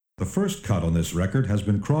The first cut on this record has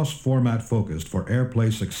been cross-format focused for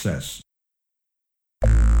airplay success.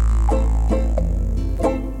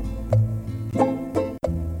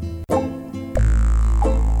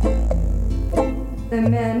 The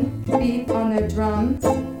men beat on their drums.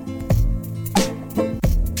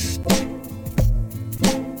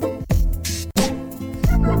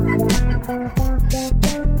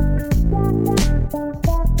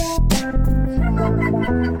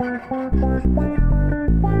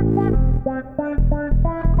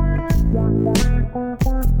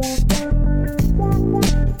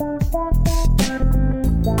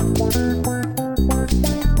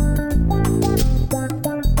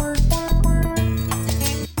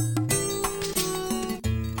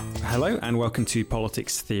 Hello and welcome to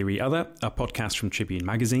Politics Theory Other, a podcast from Tribune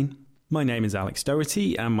Magazine. My name is Alex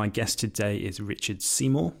Doherty and my guest today is Richard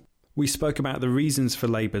Seymour. We spoke about the reasons for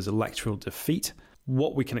Labour's electoral defeat,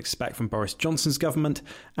 what we can expect from Boris Johnson's government,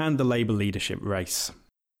 and the Labour leadership race.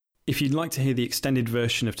 If you'd like to hear the extended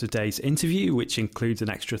version of today's interview, which includes an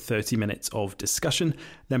extra 30 minutes of discussion,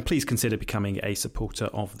 then please consider becoming a supporter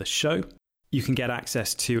of the show. You can get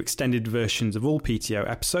access to extended versions of all PTO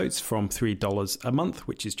episodes from $3 a month,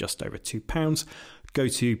 which is just over £2. Go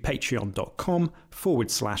to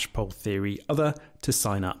patreon.com/polltheoryother to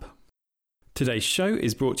sign up. Today's show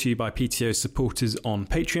is brought to you by PTO supporters on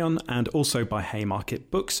Patreon and also by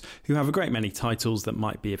Haymarket Books, who have a great many titles that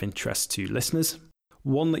might be of interest to listeners.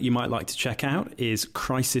 One that you might like to check out is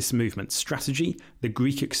Crisis Movement Strategy, The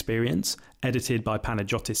Greek Experience, edited by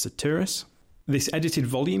Panagiotis Sotiris. This edited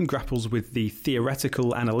volume grapples with the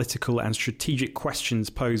theoretical, analytical and strategic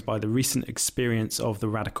questions posed by the recent experience of the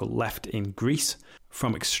radical left in Greece,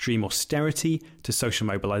 from extreme austerity to social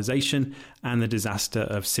mobilization and the disaster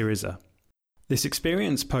of Syriza. This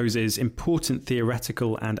experience poses important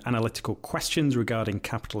theoretical and analytical questions regarding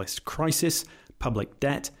capitalist crisis, public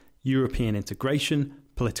debt, European integration,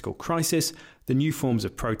 political crisis, the new forms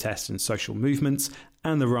of protest and social movements,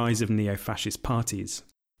 and the rise of neo-fascist parties.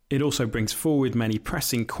 It also brings forward many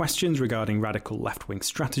pressing questions regarding radical left-wing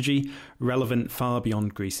strategy, relevant far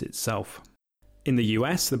beyond Greece itself. In the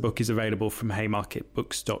US, the book is available from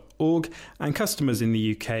haymarketbooks.org, and customers in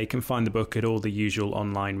the UK can find the book at all the usual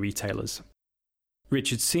online retailers.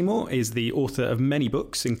 Richard Seymour is the author of many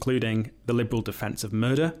books, including The Liberal Defence of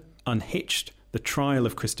Murder, Unhitched, The Trial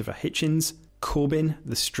of Christopher Hitchens, Corbyn,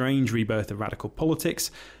 The Strange Rebirth of Radical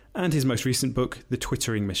Politics, and his most recent book, The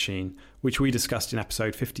Twittering Machine, which we discussed in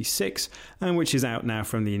episode 56 and which is out now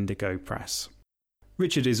from the Indigo Press.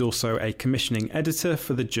 Richard is also a commissioning editor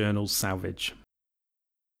for the journal Salvage.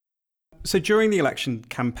 So during the election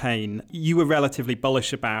campaign, you were relatively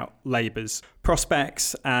bullish about Labour's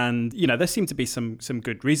prospects, and there seemed to be some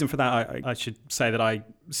good reason for that. I should say that I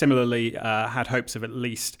similarly had hopes of at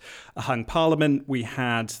least a hung parliament. We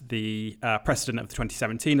had the precedent of the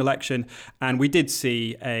 2017 election, and we did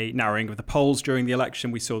see a narrowing of the polls during the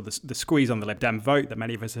election. We saw the squeeze on the Lib Dem vote that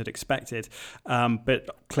many of us had expected, but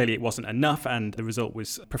clearly it wasn't enough, and the result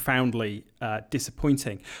was profoundly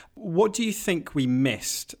disappointing. What do you think we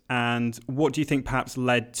missed, and what do you think perhaps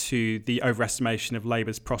led to the overestimation of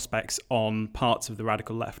Labour's prospects on parts of the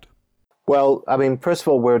radical left? Well, I mean, first of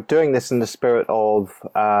all, we're doing this in the spirit of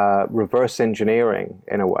reverse engineering,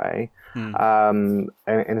 in a way, in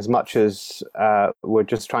as much as we're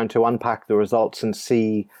just trying to unpack the results and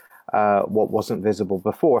see what wasn't visible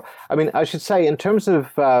before. I mean, I should say, in terms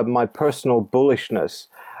of my personal bullishness,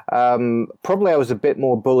 probably I was a bit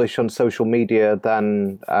more bullish on social media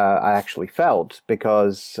than I actually felt,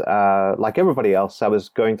 because like everybody else, I was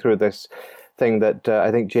going through this thing that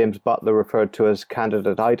I think James Butler referred to as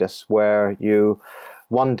candidatitis, where you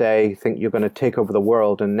one day think you're going to take over the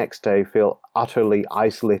world and next day feel utterly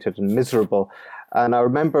isolated and miserable. And I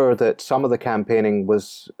remember that some of the campaigning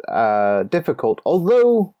was difficult,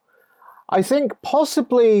 although I think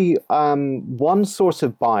possibly one source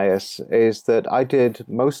of bias is that I did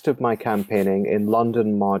most of my campaigning in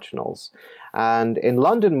London marginals. And in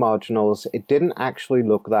London marginals, it didn't actually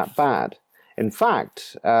look that bad. In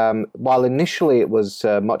fact, while initially it was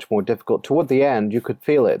much more difficult, toward the end, you could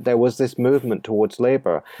feel it. There was this movement towards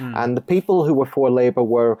Labour. And the people who were for Labour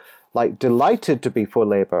were delighted to be for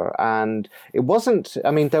Labour. And it wasn't,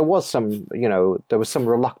 I mean, there was some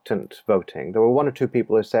reluctant voting. There were one or two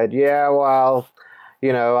people who said, yeah, well,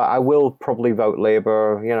 I will probably vote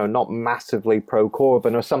Labour, not massively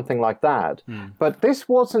pro-Corbyn or something like that. But this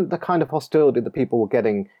wasn't the kind of hostility that people were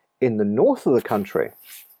getting in the north of the country.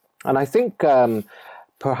 And I think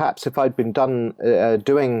perhaps if I'd been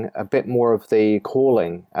doing a bit more of the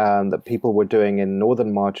calling that people were doing in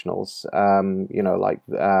northern marginals,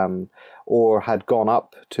 or had gone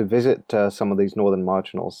up to visit some of these northern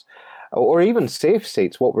marginals, or even safe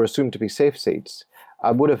seats, what were assumed to be safe seats,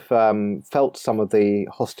 I would have felt some of the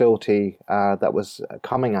hostility that was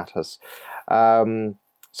coming at us.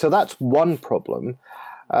 So that's one problem.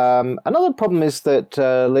 Another problem is that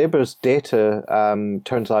Labour's data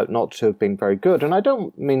turns out not to have been very good. And I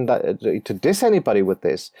don't mean that to diss anybody with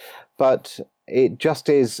this, but it just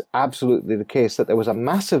is absolutely the case that there was a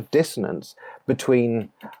massive dissonance between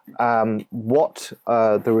what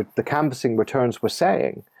the canvassing returns were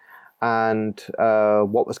saying and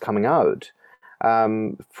what was coming out.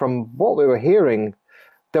 From what we were hearing,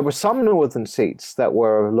 there were some northern seats that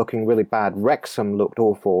were looking really bad. Wrexham looked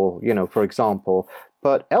awful, for example.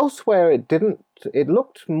 But elsewhere, it didn't. It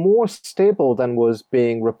looked more stable than was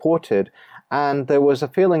being reported. And there was a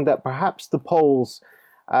feeling that perhaps the polls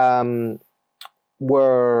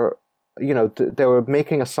were, they were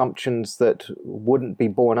making assumptions that wouldn't be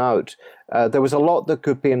borne out. There was a lot that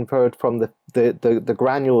could be inferred from the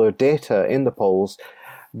granular data in the polls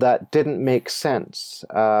that didn't make sense.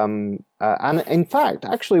 And in fact,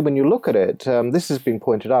 actually, when you look at it, this has been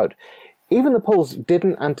pointed out, even the polls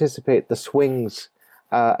didn't anticipate the swings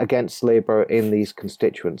against Labour in these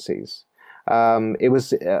constituencies. It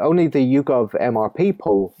was only the YouGov MRP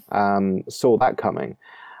poll saw that coming.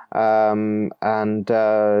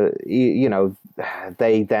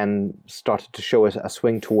 They then started to show a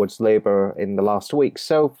swing towards Labour in the last week.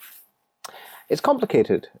 So it's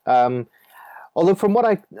complicated. Although from what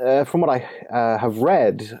I have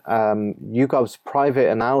read, YouGov's private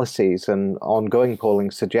analyses and ongoing polling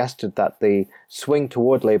suggested that the swing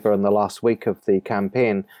toward Labour in the last week of the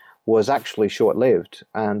campaign was actually short-lived,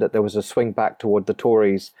 and that there was a swing back toward the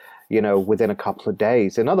Tories, within a couple of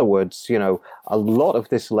days. In other words, a lot of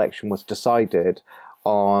this election was decided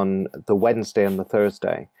on the Wednesday and the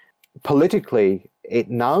Thursday. Politically, it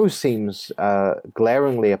now seems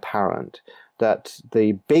glaringly apparent that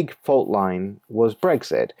the big fault line was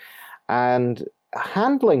Brexit. And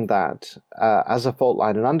handling that as a fault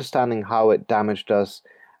line and understanding how it damaged us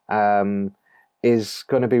is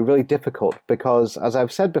going to be really difficult because, as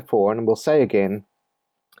I've said before, and will say again,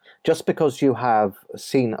 just because you have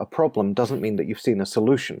seen a problem doesn't mean that you've seen a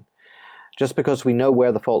solution. Just because we know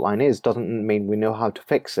where the fault line is doesn't mean we know how to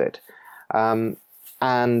fix it. There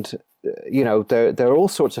are all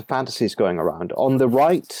sorts of fantasies going around. On the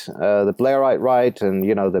right, the Blairite right and,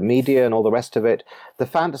 the media and all the rest of it, the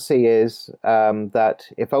fantasy is that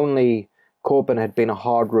if only Corbyn had been a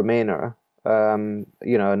hard Remainer, and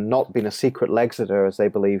not been a secret Lexiter, as they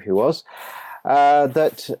believe he was,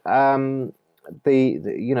 that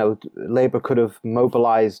Labour could have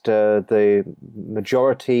mobilised the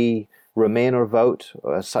majority Remainer vote,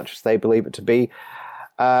 such as they believe it to be,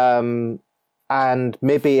 and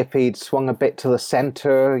maybe if he'd swung a bit to the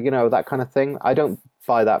centre, that kind of thing. I don't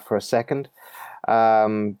buy that for a second.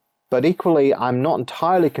 But equally, I'm not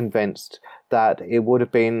entirely convinced that it would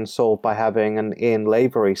have been solved by having an Ian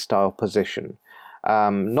Lavery style position.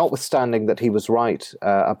 Notwithstanding that he was right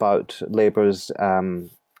about Labour's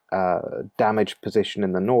damaged position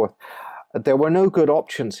in the north, there were no good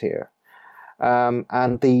options here.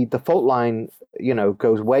 And the fault line,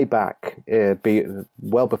 goes way back,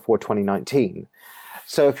 well before 2019.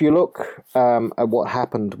 So if you look at what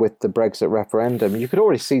happened with the Brexit referendum, you could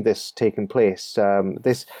already see this taking place.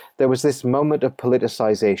 There was this moment of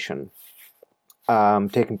politicization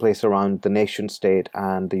taking place around the nation state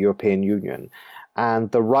and the European Union.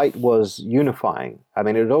 And the right was unifying. I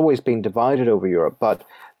mean, it had always been divided over Europe, but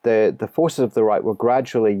the forces of the right were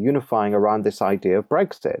gradually unifying around this idea of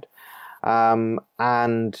Brexit. Cameron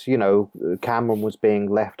was being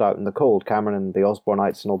left out in the cold, Cameron and the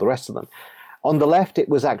Osbornites and all the rest of them. On the left, it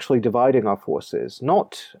was actually dividing our forces,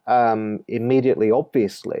 not immediately,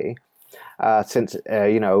 obviously, since,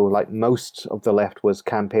 most of the left was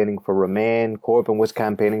campaigning for Remain, Corbyn was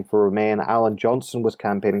campaigning for Remain, Alan Johnson was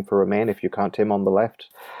campaigning for Remain, if you count him on the left,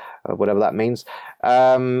 whatever that means.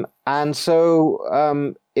 And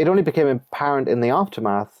so it only became apparent in the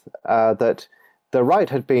aftermath that the right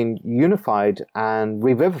had been unified and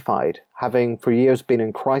revivified, having for years been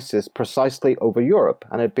in crisis precisely over Europe,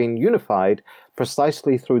 and had been unified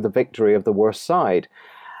precisely through the victory of the worst side.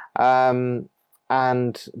 And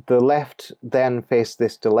the left then faced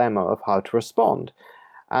this dilemma of how to respond.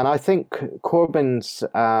 And I think Corbyn's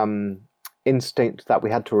instinct that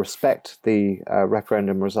we had to respect the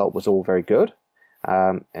referendum result was all very good,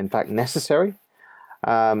 in fact necessary.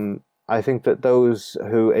 I think that those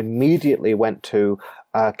who immediately went to,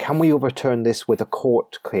 can we overturn this with a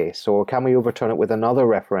court case, or can we overturn it with another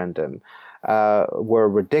referendum, were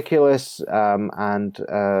ridiculous and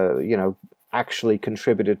actually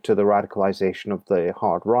contributed to the radicalization of the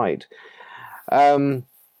hard right.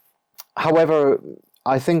 However,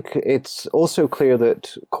 I think it's also clear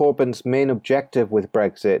that Corbyn's main objective with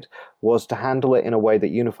Brexit was to handle it in a way that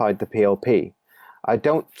unified the PLP. I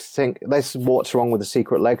don't think this is what's wrong with the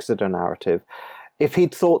secret Lexiter narrative. If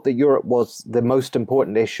he'd thought that Europe was the most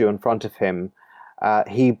important issue in front of him,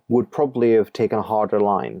 he would probably have taken a harder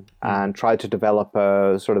line and tried to develop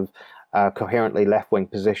a sort of coherently left-wing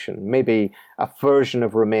position. Maybe a version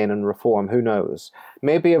of Remain and Reform, who knows?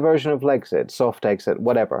 Maybe a version of Lexit, soft exit,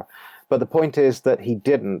 whatever. But the point is that he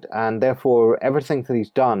didn't, and therefore everything that he's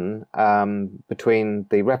done between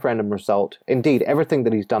the referendum result, indeed everything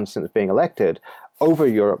that he's done since being elected over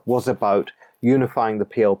Europe, was about unifying the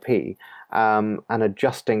PLP and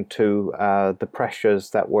adjusting to the pressures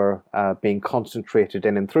that were being concentrated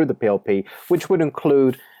in and through the PLP, which would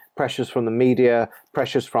include pressures from the media,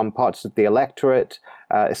 pressures from parts of the electorate,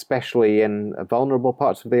 especially in vulnerable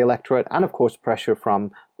parts of the electorate, and of course pressure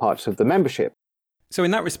from parts of the membership. So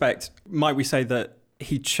in that respect, might we say that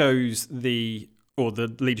he chose the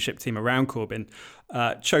leadership team around Corbyn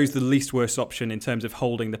chose the least worst option in terms of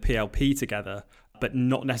holding the PLP together, but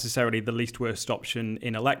not necessarily the least worst option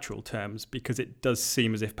in electoral terms, because it does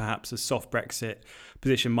seem as if perhaps a soft Brexit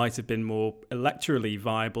position might have been more electorally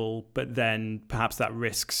viable, but then perhaps that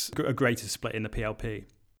risks a greater split in the PLP?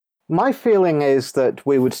 My feeling is that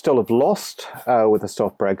we would still have lost with a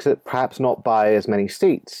soft Brexit, perhaps not by as many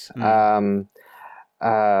seats.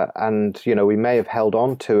 And, we may have held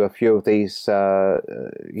on to a few of these, long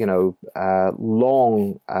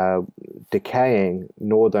decaying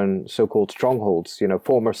northern so-called strongholds,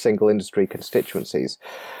 former single industry constituencies.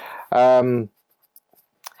 But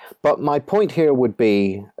my point here would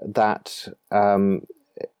be that,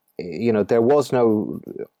 there was no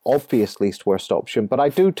obvious least worst option, but I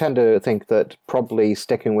do tend to think that probably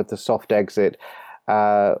sticking with the soft exit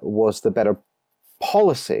was the better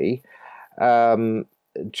policy.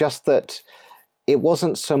 Just that it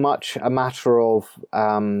wasn't so much a matter of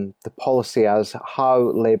the policy as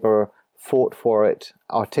how Labour fought for it,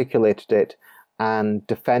 articulated it, and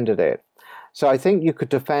defended it. So I think you could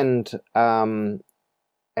defend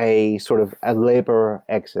a sort of a Labour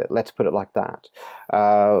exit, let's put it like that,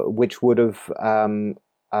 which would have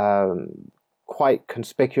quite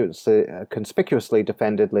conspicuously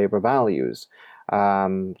defended Labour values,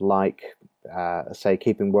 like, say,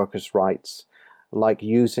 keeping workers' rights, like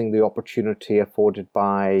using the opportunity afforded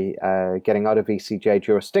by getting out of ECJ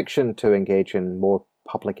jurisdiction to engage in more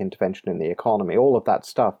public intervention in the economy, all of that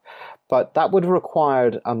stuff. But that would have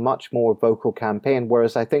required a much more vocal campaign,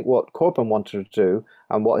 whereas I think what Corbyn wanted to do,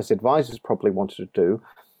 and what his advisors probably wanted to do,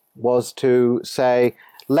 was to say,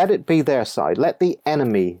 let it be their side, let the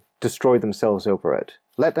enemy destroy themselves over it.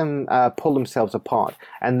 Let them pull themselves apart,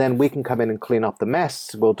 and then we can come in and clean up the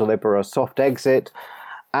mess. We'll deliver a soft exit.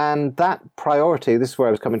 And that priority, this is where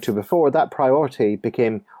I was coming to before, that priority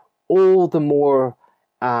became all the more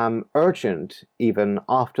urgent even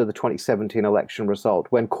after the 2017 election result.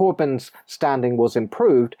 When Corbyn's standing was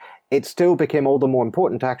improved, it still became all the more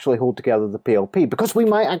important to actually hold together the PLP, because we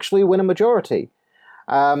might actually win a majority.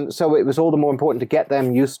 So it was all the more important to get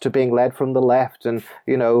them used to being led from the left and,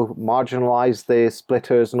 marginalize the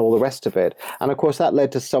splitters and all the rest of it. And of course, that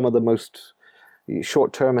led to some of the most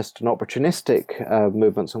short-termist and opportunistic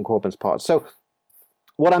movements on Corbyn's part. So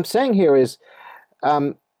what I'm saying here is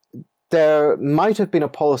there might have been a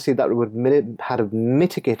policy that would have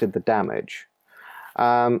mitigated the damage.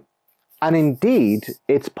 And indeed,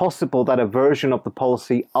 it's possible that a version of the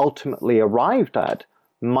policy ultimately arrived at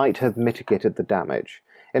might have mitigated the damage.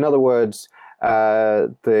 In other words,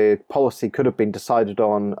 the policy could have been decided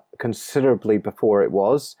on considerably before it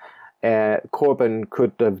was. Corbyn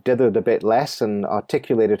could have dithered a bit less and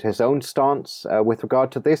articulated his own stance with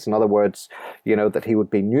regard to this. In other words, that he would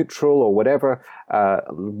be neutral or whatever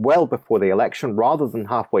well before the election rather than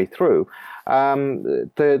halfway through.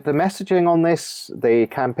 The messaging on this, the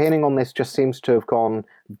campaigning on this just seems to have gone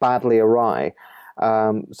badly awry.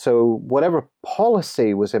 So whatever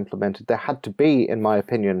policy was implemented, there had to be, in my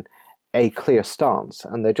opinion, a clear stance,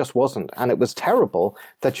 and there just wasn't. And it was terrible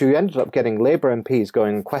that you ended up getting Labour MPs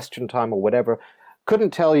going in question time or whatever,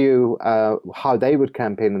 couldn't tell you how they would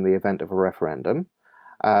campaign in the event of a referendum,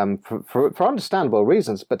 for understandable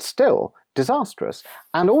reasons, but still disastrous.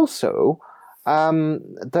 And also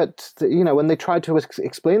that, when they tried to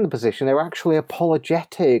explain the position, they were actually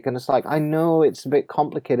apologetic, and it's like, I know it's a bit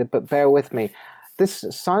complicated, but bear with me. This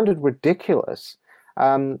sounded ridiculous.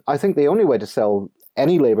 I think the only way to sell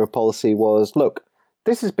any Labour policy was, look,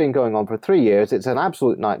 this has been going on for 3 years. It's an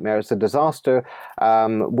absolute nightmare. It's a disaster.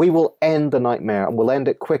 We will end the nightmare, and we'll end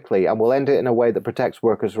it quickly, and we'll end it in a way that protects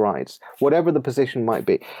workers' rights, whatever the position might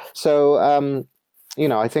be. So,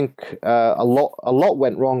 I think a lot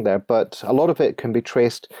went wrong there, but a lot of it can be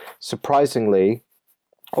traced, surprisingly,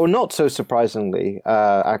 or not so surprisingly,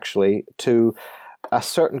 actually, to a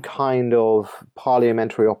certain kind of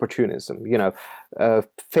parliamentary opportunism,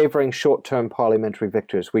 favouring short-term parliamentary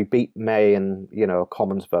victors. We beat May in, a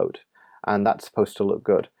Commons vote, and that's supposed to look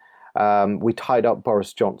good. We tied up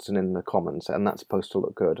Boris Johnson in the Commons, and that's supposed to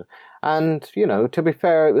look good. And, to be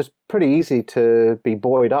fair, it was pretty easy to be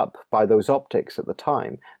buoyed up by those optics at the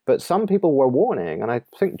time. But some people were warning, and I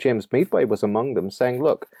think James Meadway was among them, saying,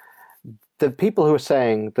 look, the people who are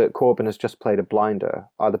saying that Corbyn has just played a blinder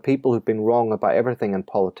are the people who've been wrong about everything in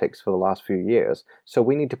politics for the last few years. So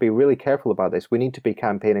we need to be really careful about this. We need to be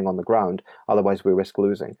campaigning on the ground, otherwise we risk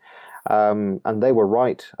losing. And they were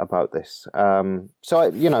right about this. Can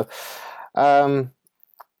I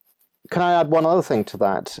add one other thing to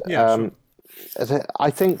that? Yeah, sure. I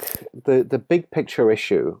think the big picture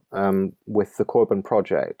issue with the Corbyn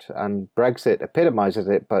project, and Brexit epitomizes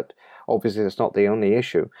it, but obviously it's not the only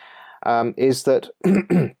issue, is that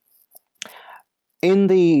in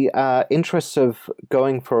the interests of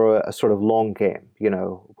going for a sort of long game,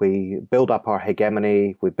 we build up our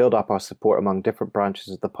hegemony, we build up our support among different branches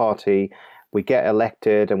of the party, we get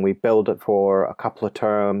elected and we build it for a couple of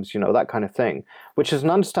terms, that kind of thing, which is an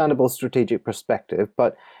understandable strategic perspective.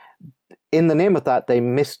 But in the name of that, they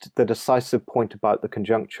missed the decisive point about the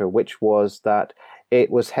conjuncture, which was that it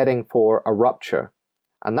was heading for a rupture.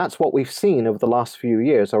 And that's what we've seen over the last few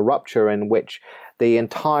years, a rupture in which the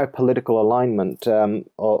entire political alignment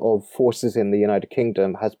of forces in the United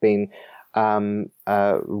Kingdom has been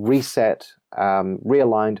reset,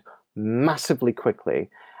 realigned massively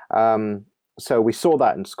quickly. So we saw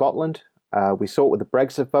that in Scotland. We saw it with the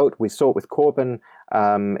Brexit vote. We saw it with Corbyn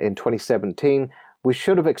in 2017. We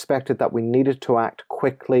should have expected that we needed to act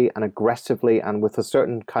quickly and aggressively and with a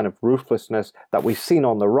certain kind of ruthlessness that we've seen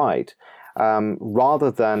on the right,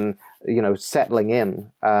 rather than, settling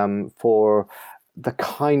in for the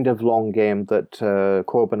kind of long game that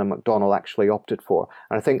Corbyn and McDonnell actually opted for.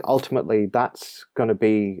 And I think ultimately that's going to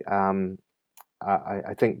be,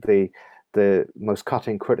 I think, the most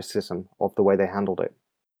cutting criticism of the way they handled it.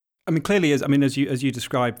 I mean, clearly, as you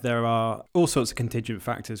described, there are all sorts of contingent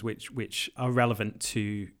factors which are relevant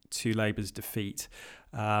to Labour's defeat,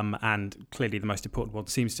 and clearly the most important one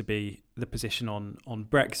seems to be the position on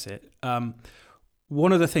Brexit.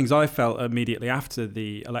 One of the things I felt immediately after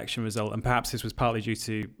the election result, and perhaps this was partly due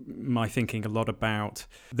to my thinking a lot about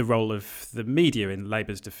the role of the media in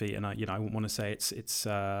Labour's defeat, and I wouldn't want to say it's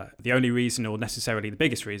the only reason or necessarily the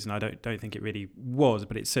biggest reason. I don't think it really was,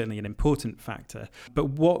 but it's certainly an important factor. But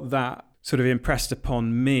what that sort of impressed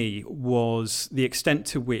upon me was the extent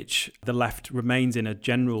to which the left remains in a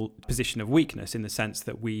general position of weakness, in the sense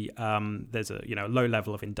that there's a low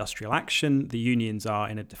level of industrial action. The unions are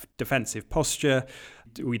in a defensive posture.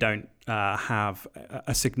 We don't have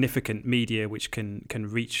a significant media which can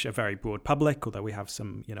reach a very broad public, although we have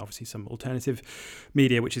some, obviously some alternative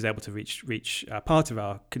media which is able to reach part of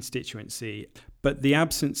our constituency. But the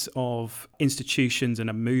absence of institutions and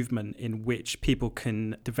a movement in which people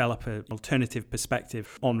can develop an alternative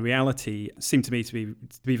perspective on reality seemed to me to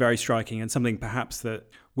be very striking, and something perhaps that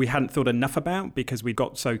we hadn't thought enough about because we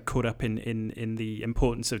got so caught up in the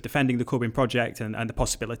importance of defending the Corbyn project and the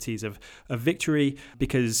possibilities of victory.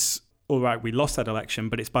 Because, all right, we lost that election,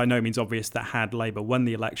 but it's by no means obvious that had Labour won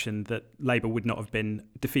the election, that Labour would not have been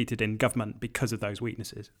defeated in government because of those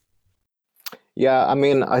weaknesses. Yeah, I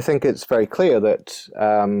mean, I think it's very clear that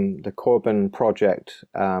the Corbyn project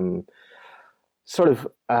sort of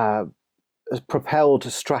propelled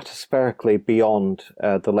stratospherically beyond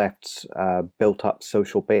the left's built-up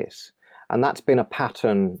social base. And that's been a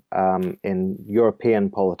pattern in European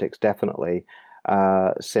politics, definitely,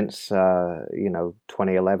 since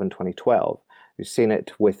 2011, 2012. We've seen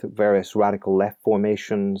it with various radical left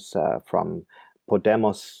formations from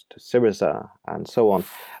Podemos to Syriza and so on.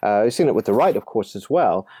 You've seen it with the right, of course, as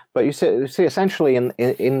well. But you see essentially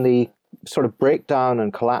in the sort of breakdown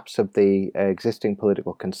and collapse of the existing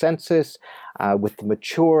political consensus, with the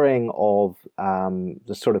maturing of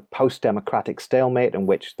the sort of post-democratic stalemate in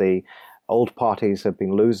which the old parties have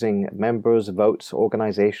been losing members, votes,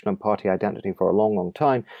 organization, and party identity for a long, long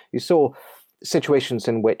time. You saw situations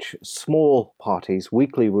in which small parties,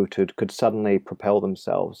 weakly rooted, could suddenly propel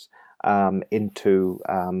themselves into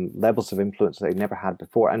levels of influence they'd never had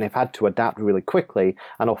before, and they've had to adapt really quickly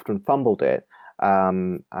and often fumbled it.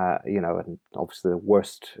 And obviously the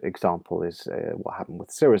worst example is what happened with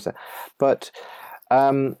Syriza. But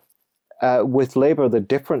with Labour, the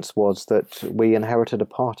difference was that we inherited a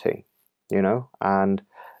party, and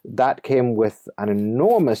that came with an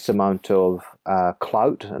enormous amount of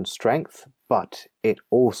clout and strength, but it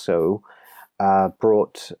also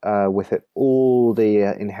brought with it all the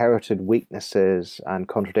inherited weaknesses and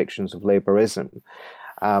contradictions of Labourism.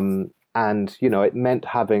 And, it meant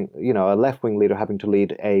having, a left-wing leader having to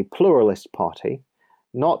lead a pluralist party,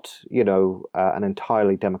 not, an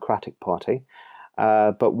entirely democratic party,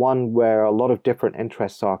 but one where a lot of different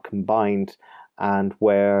interests are combined and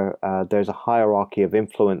where there's a hierarchy of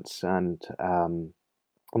influence and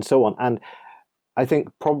so on. And I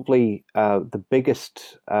think probably the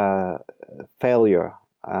biggest failure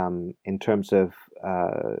in terms of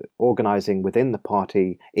organizing within the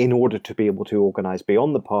party in order to be able to organize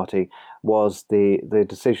beyond the party was the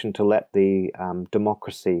decision to let the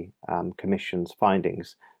Democracy Commission's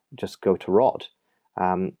findings just go to rot.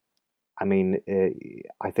 I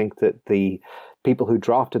think that the people who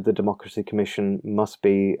drafted the Democracy Commission must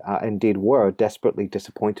be, indeed were, desperately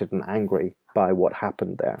disappointed and angry by what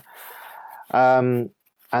happened there.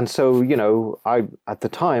 And so, at the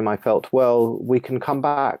time I felt, well, we can come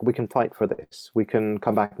back, we can fight for this. We can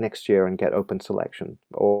come back next year and get open selection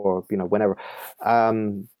or, whenever.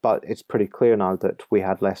 But it's pretty clear now that we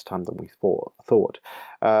had less time than we thought.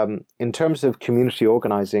 In terms of community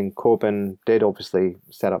organizing, Corbyn did obviously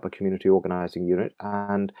set up a community organizing unit.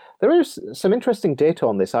 And there is some interesting data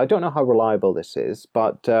on this. I don't know how reliable this is,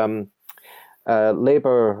 but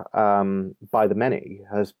Labour, by the many,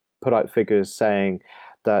 has put out figures saying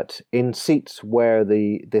that in seats where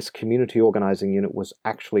this community organizing unit was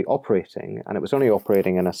actually operating, and it was only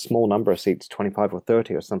operating in a small number of seats, 25 or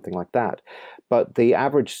 30 or something like that, but the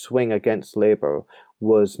average swing against Labour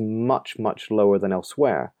was much, much lower than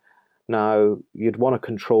elsewhere. Now, you'd want to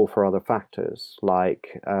control for other factors,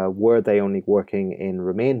 like were they only working in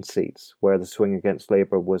Remain seats where the swing against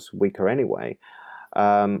Labour was weaker anyway?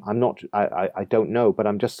 I don't know, but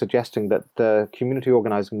I'm just suggesting that the community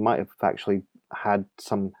organizing might have actually had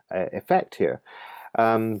some effect here.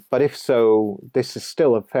 But if so, this is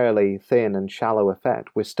still a fairly thin and shallow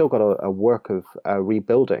effect. We've still got a work of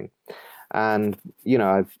rebuilding, and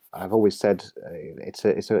I've always said it's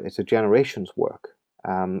a generation's work.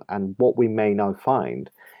 And what we may now find,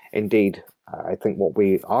 indeed, I think what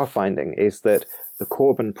we are finding is that the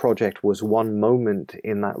Corbyn project was one moment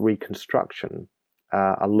in that reconstruction.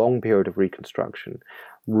 A long period of reconstruction,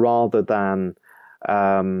 rather than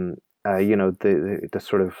the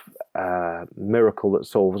sort of miracle that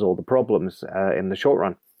solves all the problems in the short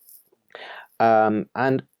run.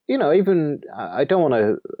 And even I don't want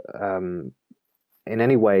to in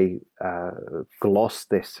any way gloss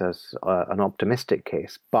this as an optimistic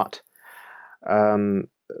case, but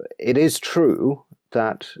it is true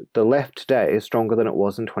that the left today is stronger than it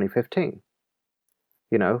was in 2015.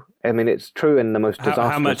 It's true in the most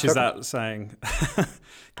disastrous. How much is that saying?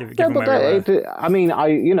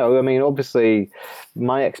 Obviously,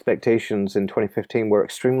 my expectations in 2015 were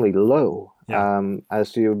extremely low. Yeah.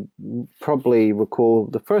 As you probably recall,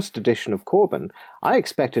 the first edition of Corbyn, I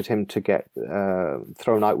expected him to get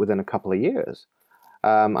thrown out within a couple of years.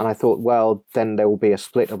 And I thought, well, then there will be a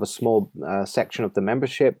split of a small section of the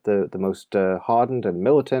membership, the most hardened and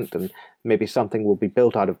militant, and maybe something will be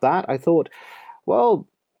built out of that. I thought, well,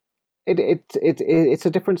 it's a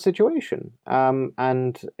different situation,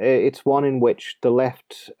 and it's one in which the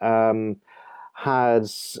left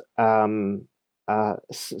has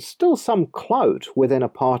still some clout within a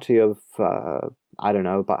party of about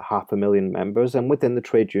 500,000 members, and within the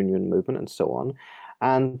trade union movement and so on.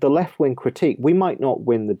 And the left-wing critique, we might not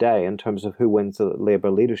win the day in terms of who wins the Labour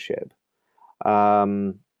leadership.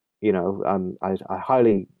 I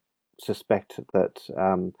highly suspect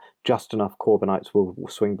that just enough Corbynites will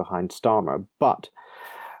swing behind Starmer, but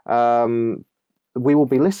we will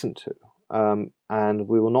be listened to, and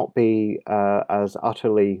we will not be as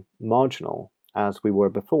utterly marginal as we were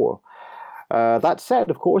before. That said,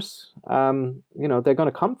 of course, they're going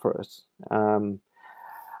to come for us,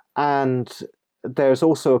 and there's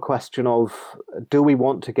also a question of, do we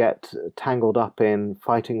want to get tangled up in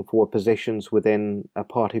fighting for positions within a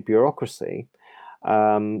party bureaucracy,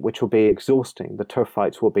 which will be exhausting. The turf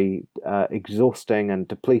fights will be exhausting and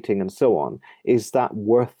depleting and so on. Is that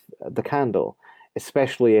worth the candle?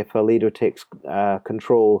 Especially if a leader takes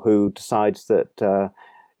control who decides that,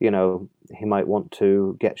 he might want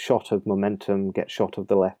to get shot of momentum, get shot of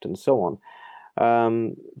the left and so on.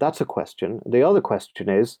 That's a question. The other question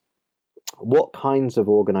is, what kinds of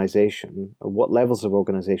organization, what levels of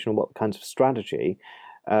organization, what kinds of strategy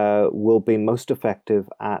will be most effective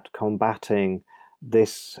at combating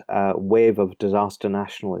this wave of disaster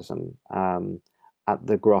nationalism at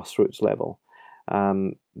the grassroots level.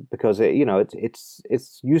 Because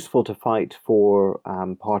it's useful to fight for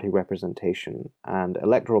party representation, and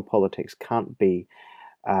electoral politics can't be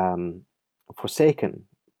forsaken.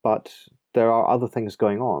 But there are other things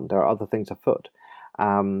going on. There are other things afoot.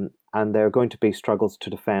 And there are going to be struggles to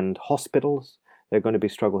defend hospitals. There are going to be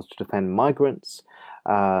struggles to defend migrants.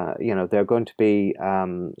 There are going to be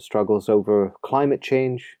struggles over climate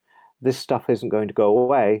change. This stuff isn't going to go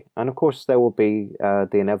away. And of course, there will be the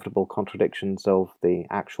inevitable contradictions of the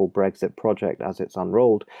actual Brexit project as it's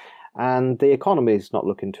unrolled. And the economy is not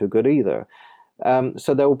looking too good either.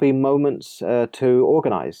 So there will be moments to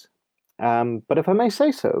organize. But if I may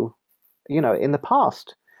say so, in the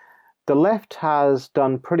past, the left has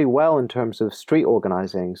done pretty well in terms of street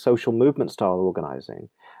organizing, social movement style organizing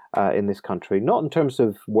in this country, not in terms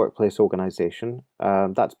of workplace organization.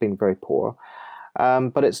 That's been very poor.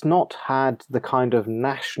 But it's not had the kind of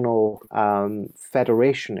national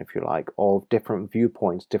federation, if you like, of different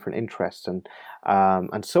viewpoints, different interests,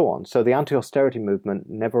 and so on. So the anti-austerity movement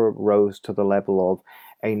never rose to the level of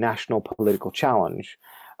a national political challenge.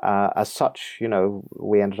 As such,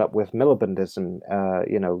 we ended up with Milibandism,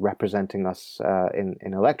 representing us in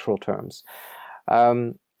electoral terms.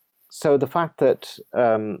 So the fact that,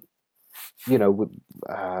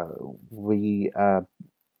 we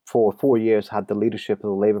for 4 years had the leadership of the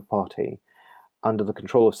Labour Party under the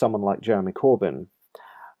control of someone like Jeremy Corbyn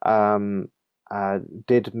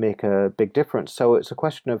did make a big difference. So it's a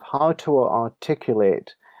question of how to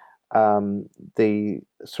articulate the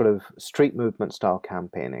sort of street movement style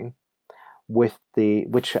campaigning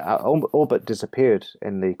which all but disappeared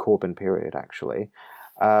in the Corbyn period, actually,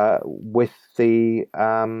 with the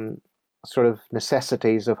sort of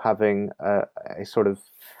necessities of having a sort of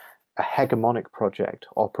a hegemonic project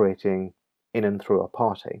operating in and through a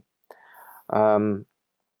party. And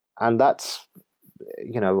that's,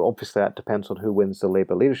 obviously that depends on who wins the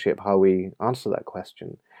Labour leadership, how we answer that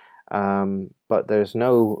question. But there's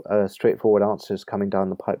no straightforward answers coming down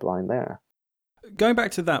the pipeline there. Going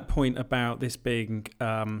back to that point about this being,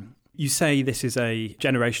 you say this is a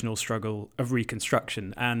generational struggle of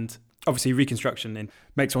reconstruction, and obviously reconstruction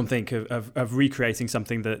makes one think of recreating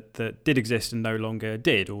something that did exist and no longer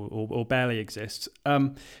did or barely exists.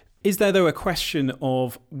 Is there, though, a question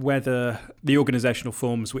of whether the organisational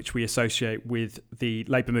forms which we associate with the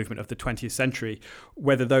labour movement of the 20th century,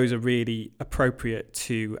 whether those are really appropriate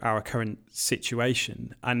to our current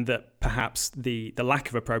situation, and that perhaps the lack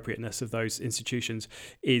of appropriateness of those institutions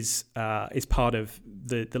is part of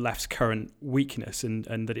the left's current weakness,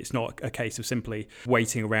 and that it's not a case of simply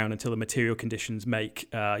waiting around until the material conditions make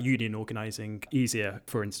union organising easier,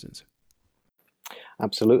 for instance?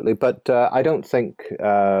 Absolutely, but I don't think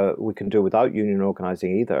we can do without union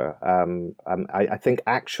organising either. I think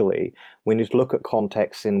actually we need to look at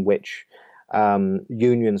contexts in which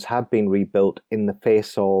unions have been rebuilt in the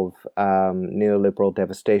face of neoliberal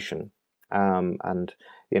devastation. And,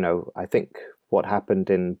 I think what happened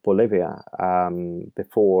in Bolivia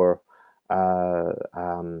before, the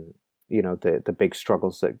big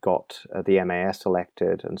struggles that got the MAS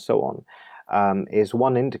elected and so on, is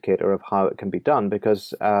one indicator of how it can be done,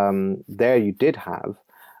 because there you did have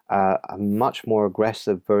a much more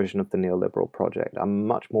aggressive version of the neoliberal project, a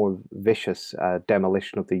much more vicious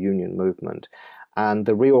demolition of the union movement, and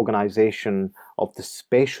the reorganization of the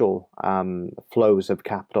spatial flows of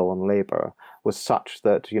capital and labor was such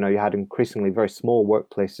that you had increasingly very small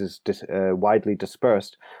workplaces widely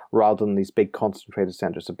dispersed rather than these big concentrated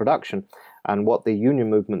centers of production. And what the union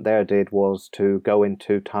movement there did was to go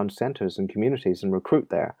into town centers and communities and recruit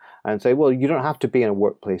there and say, well, you don't have to be in a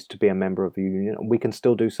workplace to be a member of a union, and we can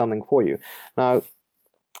still do something for you. Now,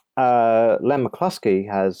 Len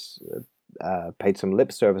McCluskey has paid some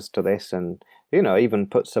lip service to this and, even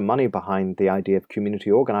put some money behind the idea of community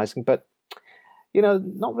organizing, but,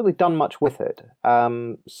 not really done much with it.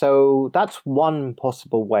 So that's one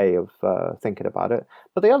possible way of thinking about it.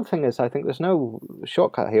 But the other thing is, I think there's no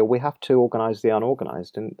shortcut here. We have to organize the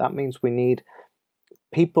unorganized, and that means we need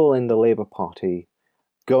people in the Labour Party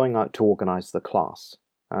going out to organize the class,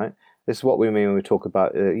 right? This is what we mean when we talk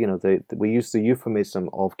about, we use the euphemism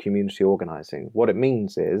of community organizing. What it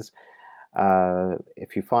means is,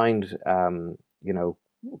 if you find,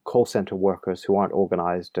 call center workers who aren't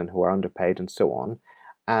organized and who are underpaid and so on,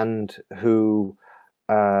 and who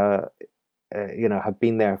have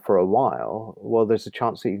been there for a while, well, there's a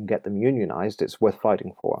chance that you can get them unionized. It's worth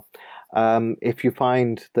fighting for. If you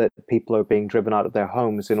find that people are being driven out of their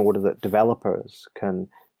homes in order that developers can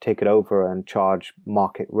take it over and charge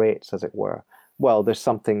market rates, as it were, well, there's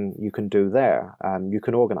something you can do there. You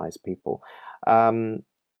can organize people.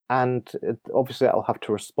 Obviously, that'll have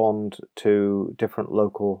to respond to different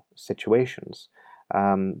local situations.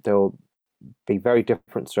 There'll be very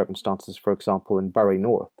different circumstances, for example, in Bury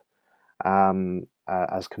North,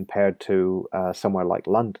 as compared to somewhere like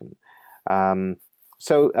London.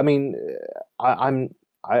 So, I mean,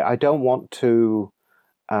 I don't want to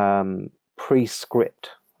pre-script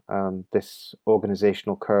this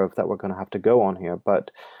organizational curve that we're going to have to go on here,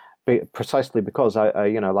 but precisely because I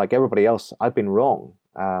like everybody else, I've been wrong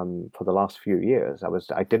for the last few years.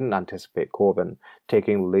 I didn't anticipate Corbyn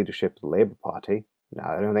taking the leadership of the Labour Party. No,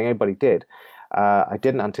 I don't think anybody did. I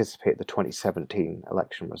didn't anticipate the 2017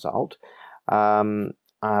 election result. And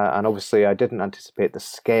obviously, I didn't anticipate the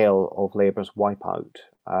scale of Labour's wipeout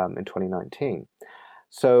in 2019.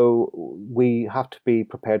 So we have to be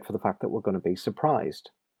prepared for the fact that we're going to be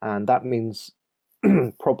surprised. And that means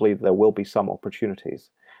probably there will be some opportunities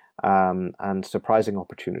and surprising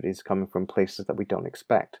opportunities coming from places that we don't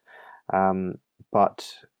expect.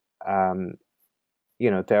 But there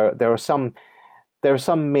are some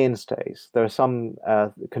mainstays, there are some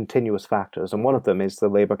continuous factors, and one of them is the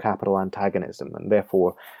Labour capital antagonism, and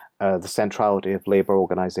therefore the centrality of Labour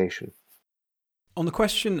organisation. On the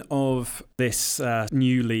question of this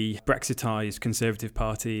newly Brexitised Conservative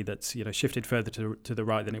Party that's shifted further to the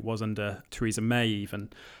right than it was under Theresa May even,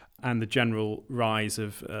 and the general rise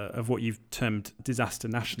of what you've termed disaster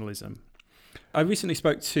nationalism, I recently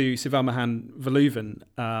spoke to Sival Mahan Verleuven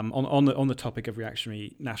on the topic of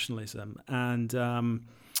reactionary nationalism, and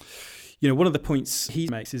one of the points he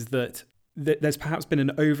makes is that there's perhaps been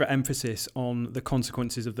an overemphasis on the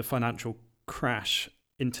consequences of the financial crash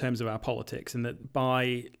in terms of our politics, and that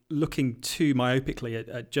by looking too myopically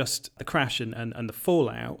at just the crash and the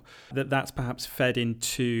fallout, that's perhaps fed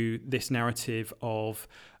into this narrative of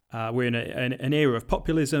we're in an era of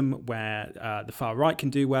populism where the far right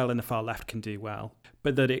can do well and the far left can do well,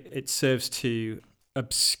 but that it serves to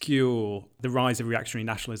obscure the rise of reactionary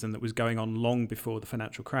nationalism that was going on long before the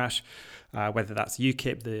financial crash, whether that's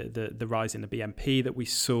UKIP, the rise in the BNP that we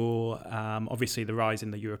saw, obviously the rise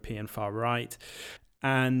in the European far right.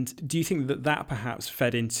 And do you think that perhaps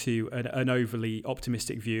fed into an overly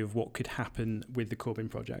optimistic view of what could happen with the Corbyn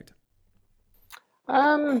project?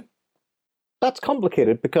 That's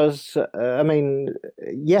complicated because,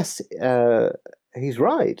 yes, he's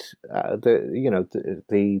right.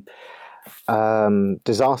 The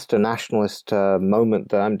disaster nationalist moment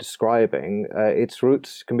that I'm describing, its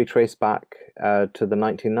roots can be traced back to the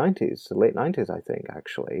 1990s, the late 90s, I think,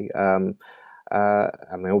 actually.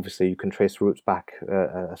 Obviously, you can trace roots back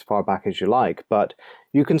as far back as you like, but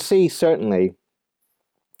you can see certainly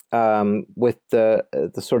with the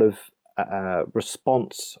sort of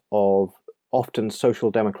response of often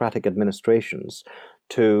social democratic administrations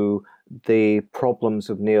to the problems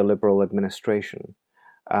of neoliberal administration,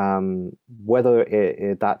 whether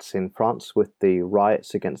that's in France with the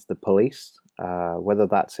riots against the police, whether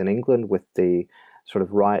that's in England with the sort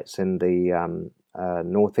of riots in the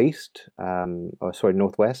northwest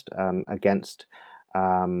against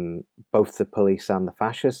both the police and the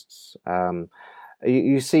fascists.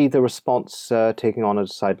 You see the response taking on a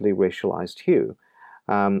decidedly racialized hue.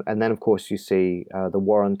 And then, of course, you see the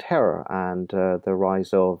war on terror and the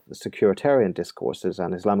rise of securitarian discourses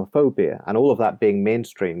and Islamophobia, and all of that being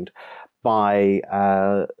mainstreamed by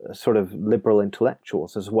sort of liberal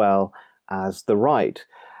intellectuals as well as the right.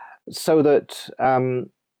 So that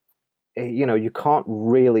you can't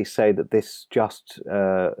really say that this just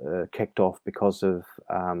kicked off because of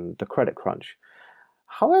the credit crunch.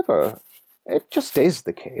 However, it just is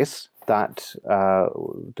the case that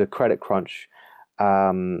the credit crunch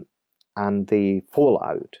and the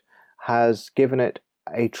fallout has given it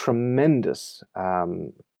a tremendous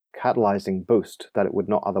catalyzing boost that it would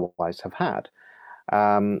not otherwise have had.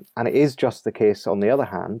 And it is just the case, on the other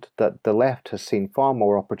hand, that the left has seen far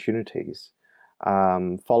more opportunities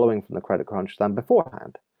following from the credit crunch than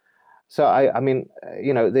beforehand. So there's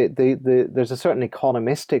a certain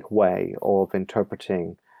economistic way of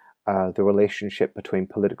interpreting the relationship between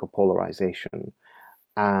political polarization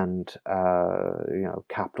and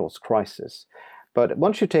capital's crisis. But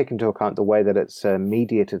once you take into account the way that it's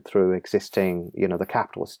mediated through existing, the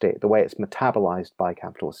capitalist state, the way it's metabolized by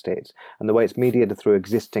capitalist states, and the way it's mediated through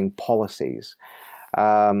existing policies,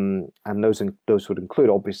 and those would include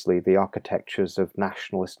obviously the architectures of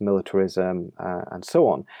nationalist militarism and so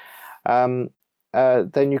on.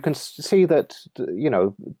 then you can see that,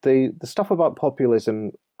 the stuff about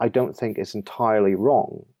populism, I don't think is entirely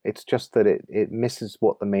wrong. It's just that it misses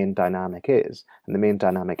what the main dynamic is. And the main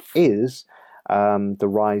dynamic is the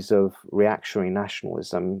rise of reactionary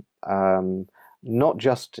nationalism, not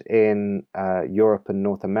just in Europe and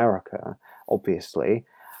North America, obviously,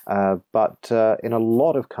 but in a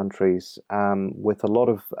lot of countries with a lot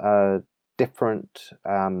of different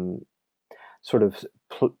sort of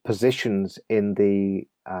positions in the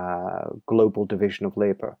global division of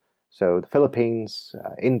labor. So the Philippines,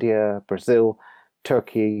 India, Brazil,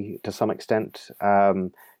 Turkey, to some extent,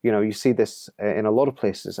 you see this in a lot of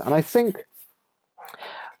places. And I think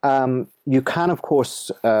you can, of course,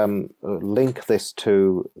 link this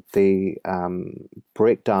to the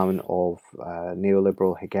breakdown of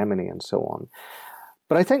neoliberal hegemony and so on.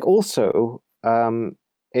 But I think also,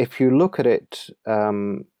 if you look at it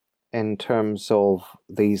in terms of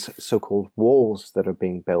these so-called walls that are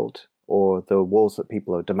being built, or the walls that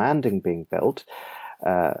people are demanding being built,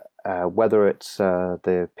 whether it's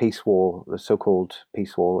the peace wall, the so-called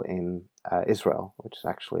peace wall in Israel, which is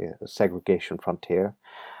actually a segregation frontier,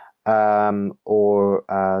 or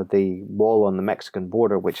the wall on the Mexican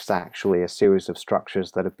border, which is actually a series of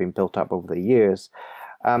structures that have been built up over the years,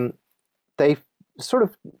 they sort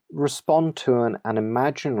of respond to an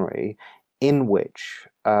imaginary in which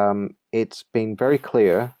it's been very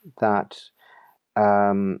clear that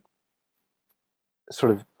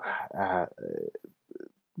sort of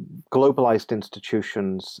globalized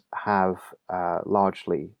institutions have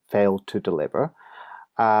largely failed to deliver,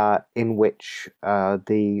 in which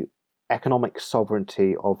the economic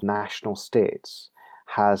sovereignty of national states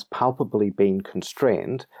has palpably been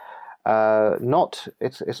constrained. It's not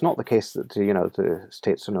the case that the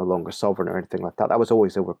states are no longer sovereign or anything like that. That was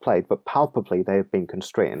always overplayed, but palpably they have been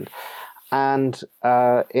constrained, and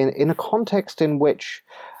in a context in which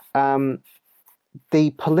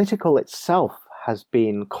the political itself has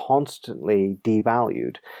been constantly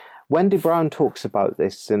devalued. Wendy Brown talks about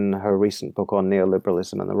this in her recent book on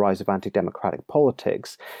neoliberalism and the rise of anti-democratic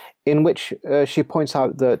politics, in which she points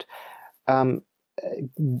out that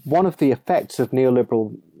one of the effects of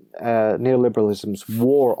neoliberalism's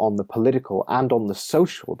war on the political and on the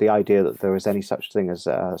social, the idea that there is any such thing as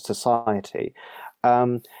a society,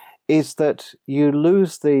 is that you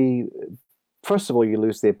lose first of all, you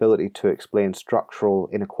lose the ability to explain structural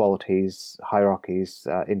inequalities, hierarchies,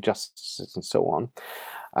 injustices, and so on.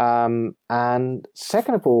 And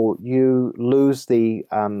second of all, you lose the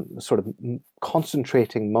sort of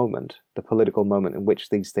concentrating moment, the political moment in which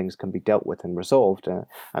these things can be dealt with and resolved,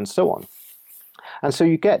 and so on. And so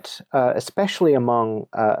you get, especially among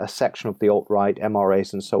a section of the alt-right,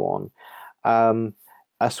 MRAs and so on,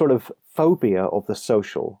 a sort of phobia of the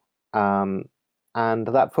social. And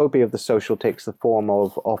that phobia of the social takes the form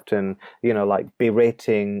of often, like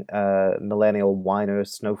berating millennial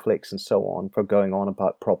whiners, snowflakes, and so on for going on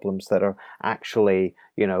about problems that are actually,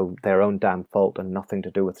 their own damn fault and nothing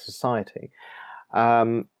to do with society.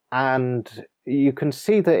 And you can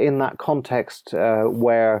see that in that context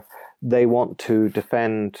where they want to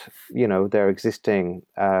defend, their existing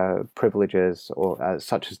privileges, or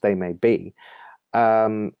such as they may be,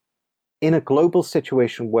 in a global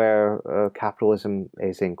situation where capitalism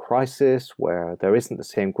is in crisis, where there isn't the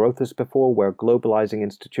same growth as before, where globalizing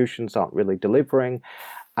institutions aren't really delivering,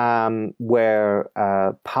 where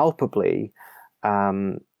palpably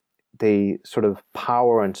the sort of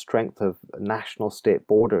power and strength of national state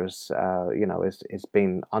borders, is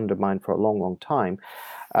being undermined for a long, long time,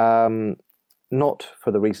 not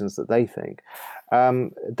for the reasons that they think.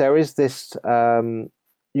 There is this,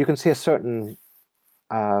 you can see a certain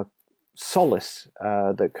solace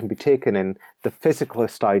that can be taken in the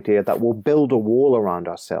physicalist idea that we'll build a wall around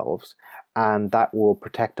ourselves and that will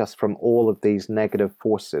protect us from all of these negative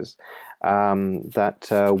forces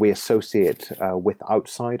that we associate with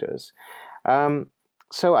outsiders.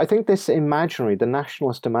 So I think this imaginary, the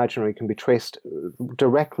nationalist imaginary, can be traced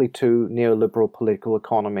directly to neoliberal political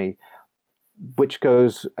economy, which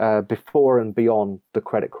goes before and beyond the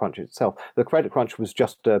credit crunch itself. The credit crunch was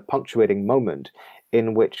just a punctuating moment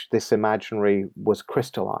in which this imaginary was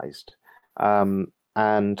crystallized.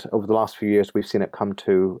 And over the last few years, we've seen it come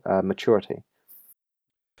to maturity.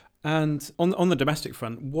 And on the domestic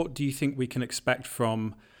front, what do you think we can expect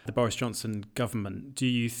from the Boris Johnson government, do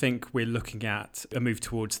you think we're looking at a move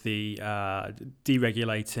towards the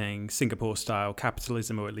deregulating Singapore-style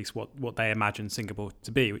capitalism, or at least what they imagine Singapore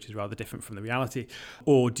to be, which is rather different from the reality?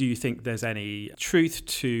 Or do you think there's any truth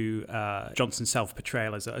to Johnson's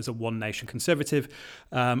self-portrayal as a one-nation conservative,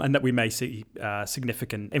 and that we may see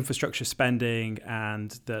significant infrastructure spending,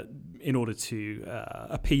 and that in order to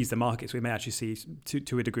appease the markets, we may actually see,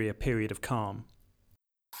 to a degree, a period of calm?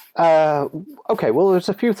 Okay, well, there's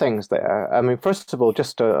a few things there. I mean, first of all,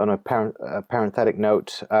 just on a parenthetic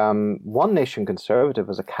note, one nation conservative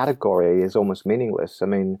as a category is almost meaningless. I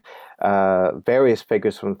mean, various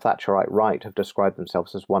figures from the Thatcherite right have described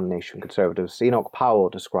themselves as one nation conservatives. Enoch Powell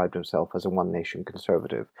described himself as a one nation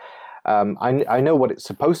conservative. I know what it's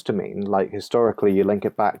supposed to mean. Like, historically, you link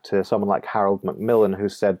it back to someone like Harold Macmillan, who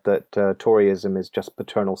said that Toryism is just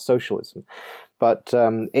paternal socialism. But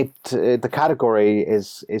the category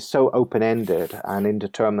is so open-ended and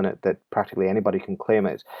indeterminate that practically anybody can claim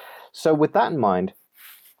it. So with that in mind,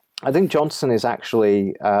 I think Johnson is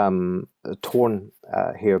actually torn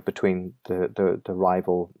here between the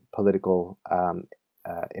rival political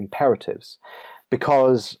imperatives,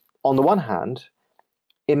 because on the one hand,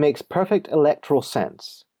 it makes perfect electoral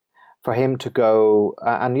sense for him to go,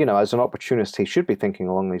 and as an opportunist, he should be thinking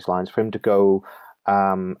along these lines, for him to go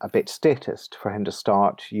a bit statist, for him to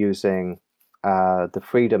start using the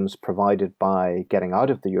freedoms provided by getting out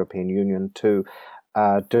of the European Union to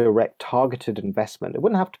direct targeted investment. It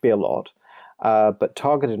wouldn't have to be a lot, but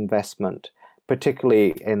targeted investment,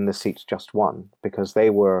 particularly in the seats just won, because they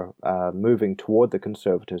were moving toward the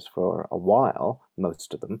Conservatives for a while,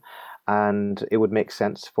 most of them, and it would make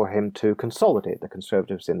sense for him to consolidate the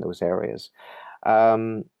Conservatives in those areas.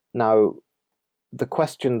 Now, the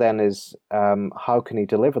question then is, how can he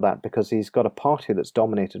deliver that? Because he's got a party that's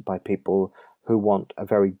dominated by people who want a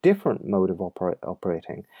very different mode of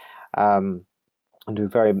operating, and who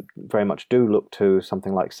very, very much do look to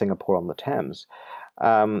something like Singapore on the Thames.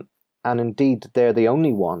 And indeed, they're the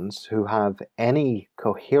only ones who have any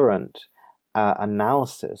coherent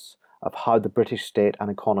analysis of how the British state and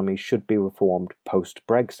economy should be reformed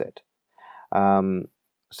post-Brexit.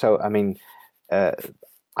 So, I mean,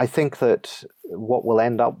 I think that what we'll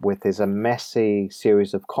end up with is a messy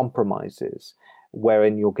series of compromises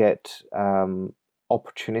wherein you'll get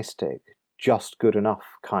opportunistic, just good enough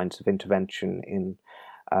kinds of intervention in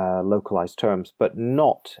localized terms, but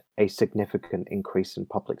not a significant increase in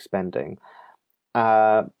public spending.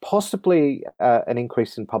 Possibly an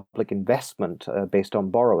increase in public investment based on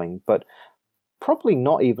borrowing, but probably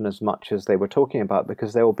not even as much as they were talking about,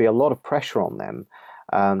 because there will be a lot of pressure on them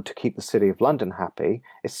to keep the City of London happy,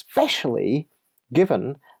 especially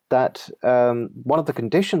given that one of the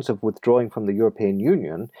conditions of withdrawing from the European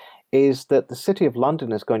Union is that the City of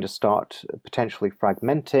London is going to start potentially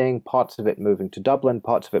fragmenting, parts of it moving to Dublin,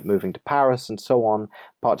 parts of it moving to Paris, and so on.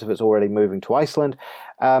 Parts of it's already moving to Iceland.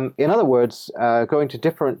 In other words, going to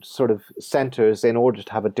different sort of centres in order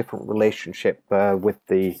to have a different relationship with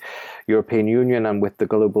the European Union and with the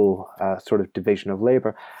global sort of division of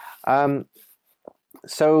labour.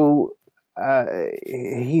 So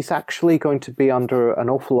he's actually going to be under an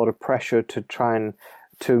awful lot of pressure to try and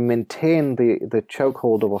to maintain the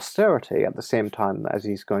chokehold of austerity at the same time as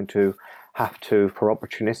he's going to have to, for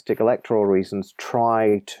opportunistic electoral reasons,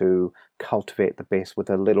 try to cultivate the base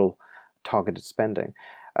with a little targeted spending.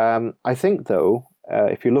 I think, though,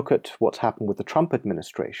 if you look at what's happened with the Trump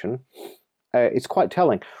administration, it's quite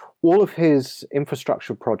telling. All of his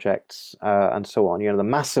infrastructure projects and so on, the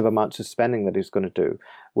massive amounts of spending that he's going to do,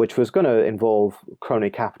 which was going to involve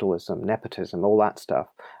crony capitalism, nepotism, all that stuff,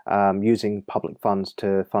 using public funds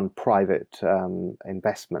to fund private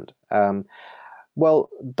investment. Well,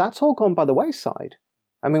 that's all gone by the wayside.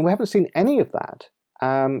 I mean, we haven't seen any of that.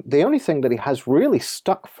 The only thing that he has really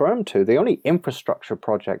stuck firm to, the only infrastructure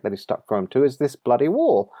project that he stuck firm to, is this bloody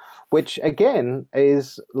wall, which, again,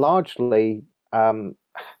 is largely...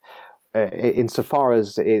 insofar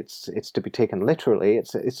as it's to be taken literally,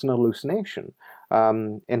 it's an hallucination.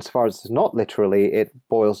 Insofar as it's not literally, it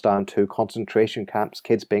boils down to concentration camps,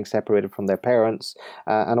 kids being separated from their parents,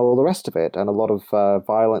 and all the rest of it, and a lot of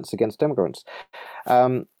violence against immigrants.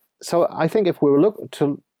 So I think if we were looking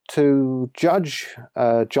to judge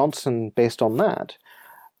Johnson based on that,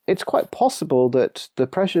 it's quite possible that the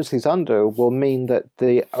pressures he's under will mean that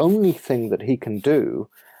the only thing that he can do,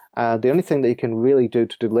 the only thing that he can really do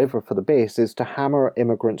to deliver for the base, is to hammer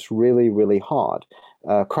immigrants really, really hard,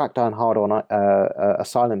 crack down hard on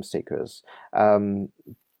asylum seekers,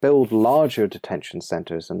 build larger detention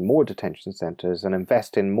centers and more detention centers, and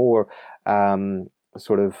invest in more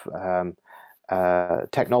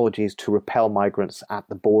technologies to repel migrants at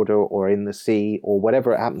the border or in the sea or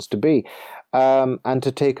whatever it happens to be, and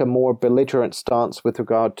to take a more belligerent stance with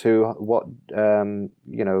regard to what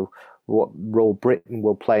what role Britain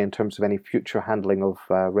will play in terms of any future handling of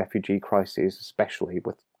refugee crises, especially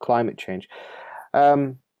with climate change.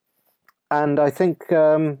 And I think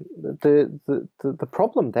the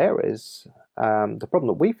problem there is, the problem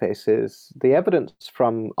that we face is the evidence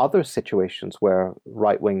from other situations where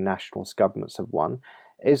right-wing nationalist governments have won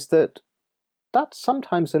is that that's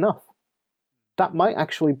sometimes enough. That might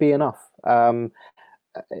actually be enough.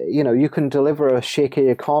 You can deliver a shaky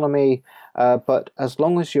economy, but as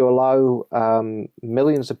long as you allow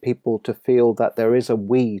millions of people to feel that there is a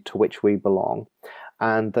we to which we belong,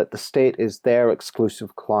 and that the state is their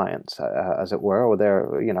exclusive client, as it were, or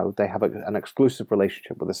they have an exclusive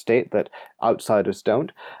relationship with the state that outsiders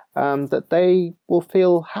don't, that they will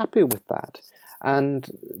feel happy with that. And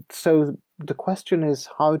so the question is,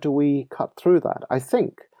 how do we cut through that? I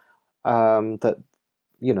think that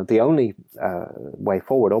the only way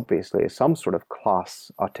forward, obviously, is some sort of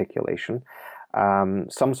class articulation,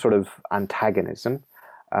 some sort of antagonism.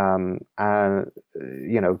 And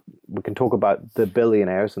we can talk about the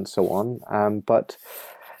billionaires and so on, but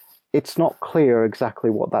it's not clear exactly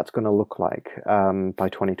what that's going to look like by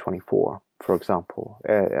 2024, for example.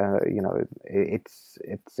 It's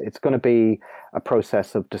going to be a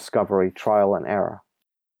process of discovery, trial and error.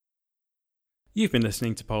 You've been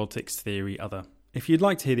listening to Politics Theory Other. If you'd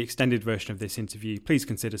like to hear the extended version of this interview, please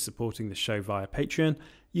consider supporting the show via Patreon.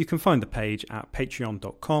 You can find the page at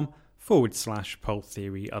patreon.com/Poll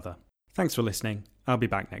Theory Other. Thanks for listening. I'll be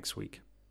back next week.